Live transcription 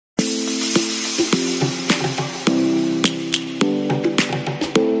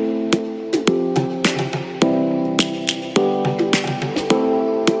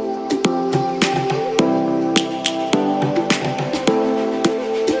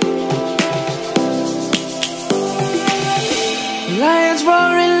Lions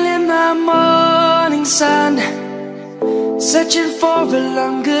roaring in the morning sun, searching for a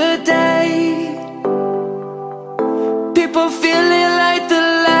longer day. People feeling like the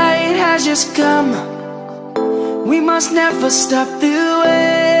light has just come. We must never stop the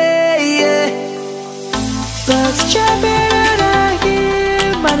way. Birds chirping and I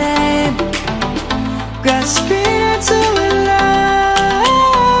hear my name, grasping into a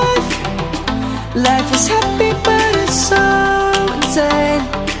life. Life is happy but it's so insane.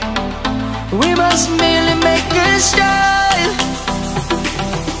 We must merely make a strive.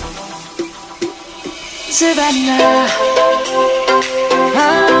 Savannah,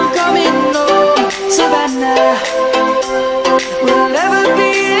 I'm coming home. Savannah, we'll never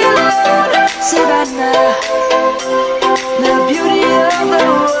be alone. Savannah, the beauty of the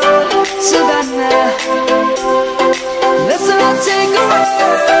world. Savannah, let's all take a walk.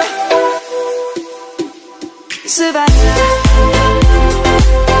 Savannah,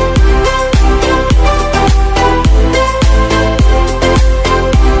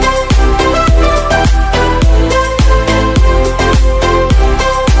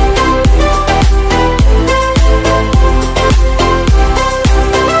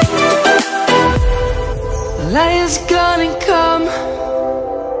 lion's gonna come.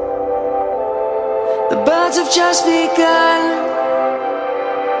 The birds have just begun.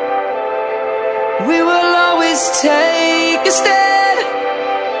 We will always take a stand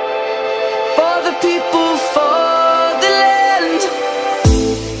for the people, for the land.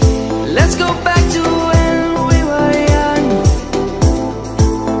 Let's go back to when we were young.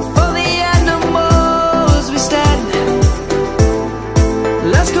 For the animals we stand.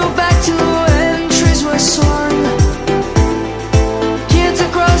 Let's go back to when trees were swung, kids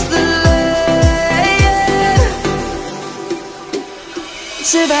across the land.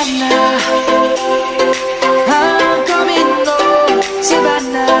 Savannah, I'm coming home.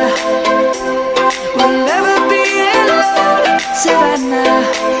 Savannah, we'll never be alone. Savannah,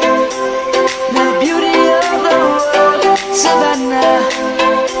 the beauty of the world. Savannah,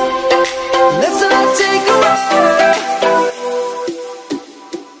 let's all take a walk.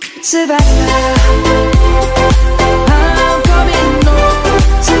 Savannah, I'm coming home.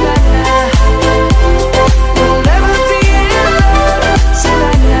 Savannah, we'll never be alone.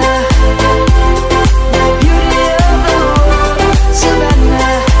 Savannah, the beauty of the world.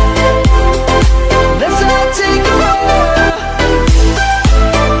 Savannah, let's all take a walk.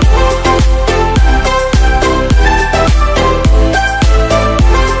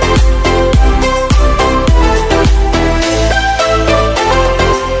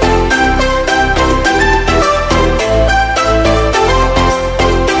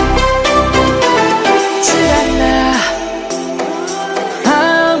 Savannah,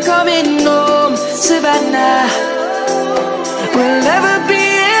 I'm coming home. Savannah, we'll never be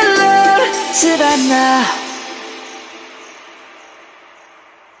alone. Savannah.